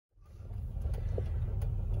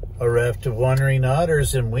a raft of wandering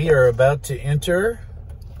otters, and we are about to enter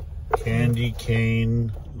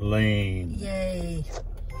Candycane Lane. Yay.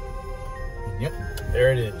 Yep,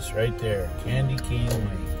 there it is, right there, Candycane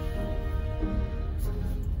Lane.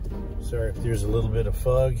 Sorry if there's a little bit of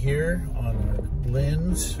fog here on our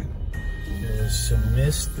lens. There was some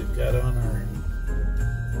mist that got on our...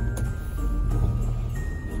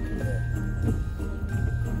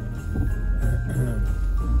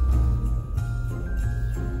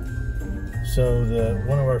 So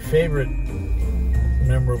one of our favorite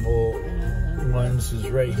memorable ones is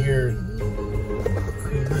right here.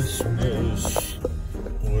 Christmas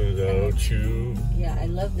without you. Yeah, I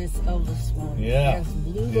love this Elvis one. Yeah, it has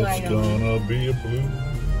blue light it's gonna be a blue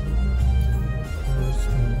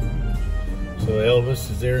Christmas. So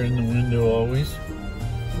Elvis is there in the window always.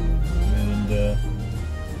 And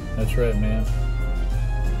that's right, man.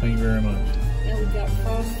 Thank you very much. And we got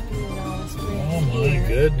Frosty and all his friends. Oh my here.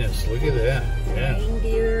 goodness, look at that. Yeah.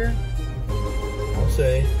 Reindeer. I'll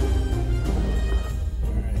say.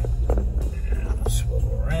 Alright. Yeah,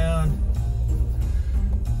 swivel around.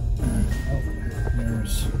 Oh,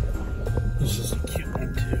 this is a cute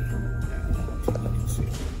one too. Yeah, I think you can see it.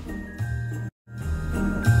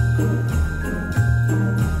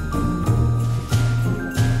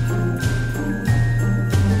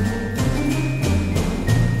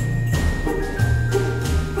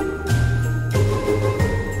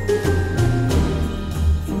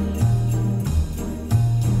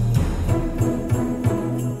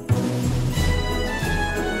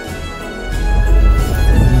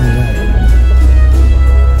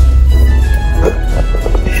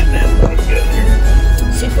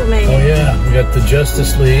 The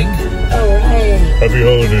Justice League. Oh, right. Happy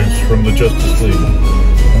holidays from the Justice League.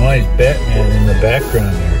 And why is Batman in the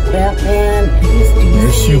background there? Batman, he's DC.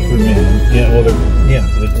 There's Superman. Yeah, well,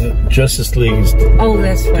 the Justice League is oh,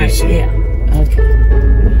 that's right. DC. Yeah. Okay.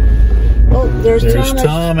 Oh, there's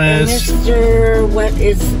Thomas. Mr. What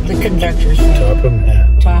is the conductor's name? Topham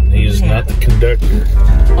Hatt. Topham He is Hatt. not the conductor.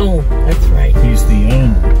 Oh, that's right. He's the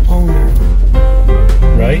owner.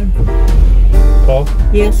 Right? Paul?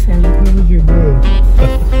 Yes, honey.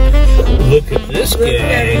 Look at this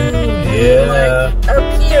gang. Yeah. Look up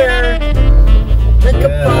here. Look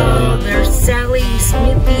at Paul. There's Sally,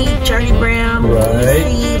 Snoopy, Charlie Brown,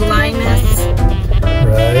 Lucy, Linus.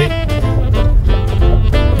 Right.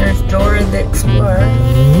 There's Dora the Explorer.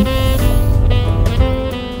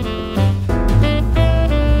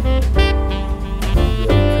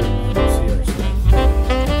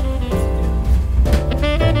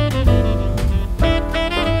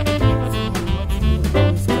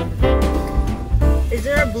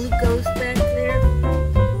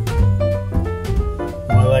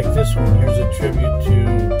 This one here's a tribute to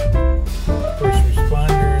first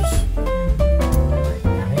responders. I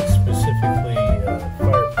think specifically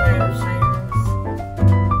firefighters.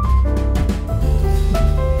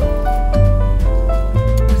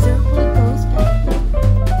 Is there a blue ghost back there?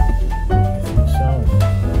 I think so.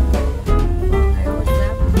 I always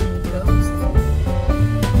love blue ghosts.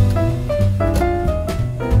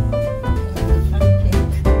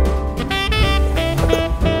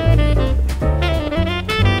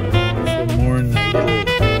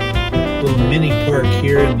 Mini park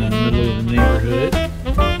here in the middle of the neighborhood.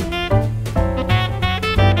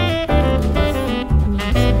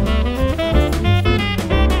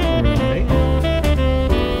 Right.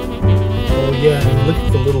 Oh yeah, and look at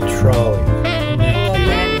the little trolley.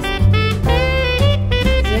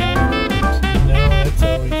 No, that's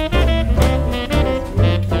always trolley.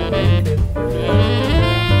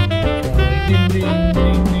 Ding, ding,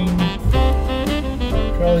 ding, ding.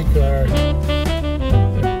 Trolley car.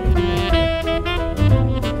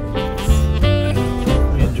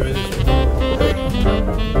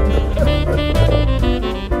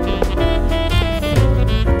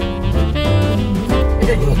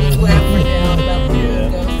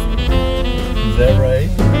 Is that right?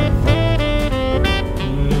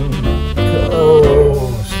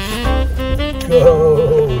 Ghost.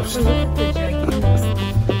 Ghost.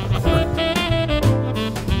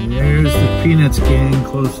 There's the Peanuts gang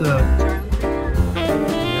close up.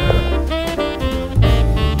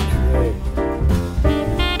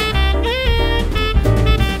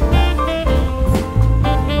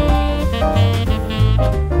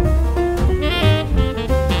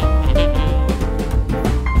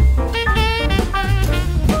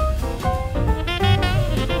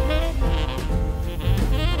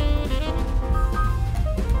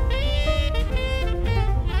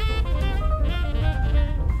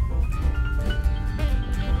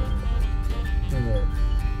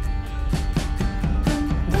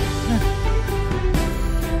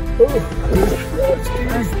 Yeah,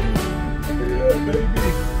 baby.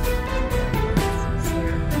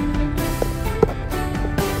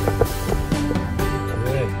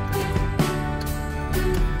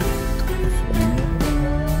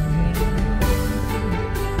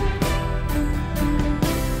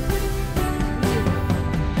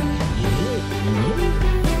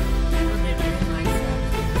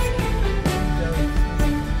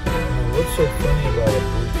 What's so funny about a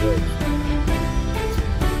blue ghost?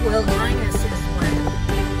 Well, Linus is one.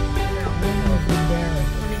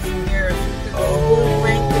 When he's embarrassed. He puts a blue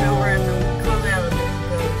blanket over him and we call that a blue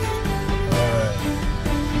ghost. Alright.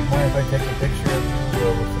 Mind if I take a picture of you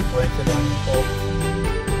with the blanket on your pole?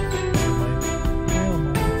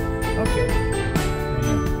 Okay.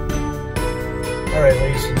 Yeah. Alright,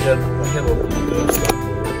 ladies and gentlemen, we have a blue ghost on board.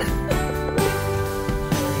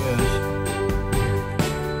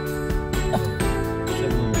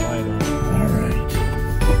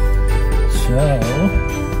 So,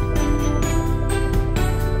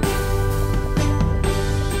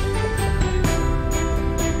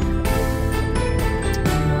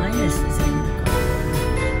 Linus is in the car.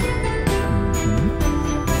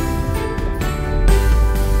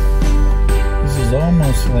 This is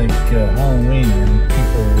almost like Halloween, and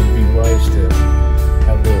people would be wise to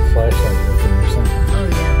have a little flashlight with them or something. Oh,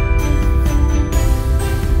 yeah.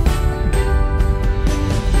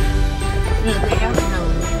 Yeah, they have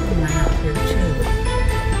Halloween out here too.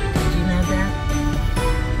 Did you know that?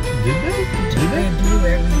 Did they? They do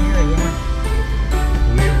every year, yeah.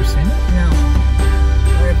 Have we ever seen it? No.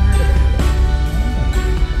 I've heard about it. Oh.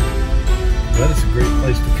 That is a great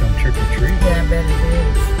place to come trick or treat. Yeah, I bet it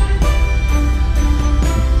is.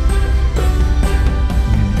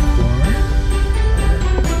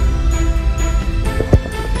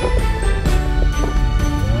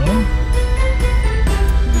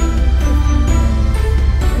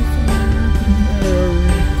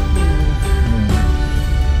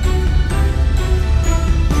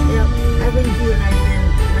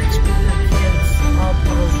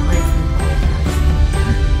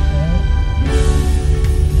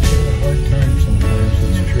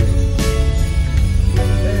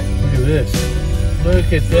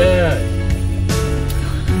 Look at that.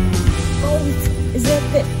 Oh, is that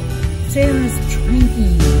the Santa's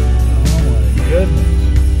tree? Oh my goodness.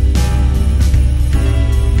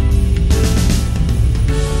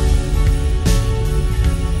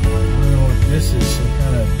 I don't know what this is, some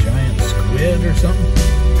kind of giant squid or something.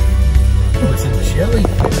 Oh, it's a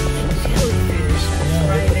jellyfish. Jellyfish, that's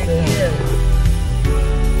right, it is.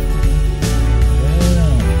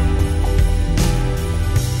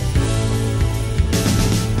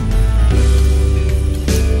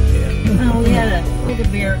 The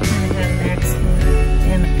bear kind of had an accident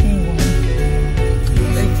and a penguin.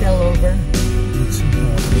 They fell over.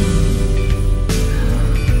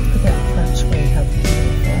 Look at that French way, how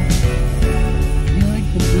beautiful. You like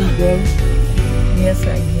the blue ghost? Yes, I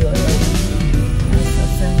do. I like it.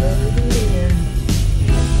 I'll send over the bear.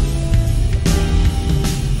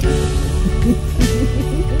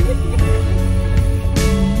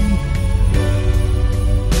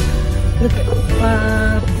 Look at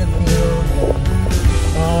Bob the Builder.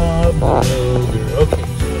 Bob the Builder. Okay.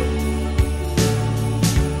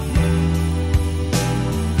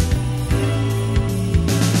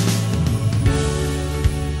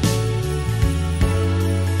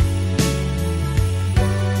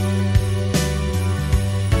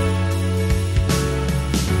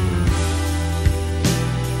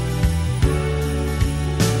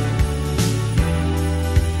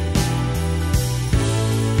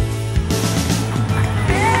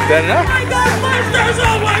 Is that enough? I got blisters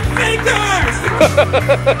on my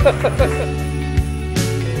fingers!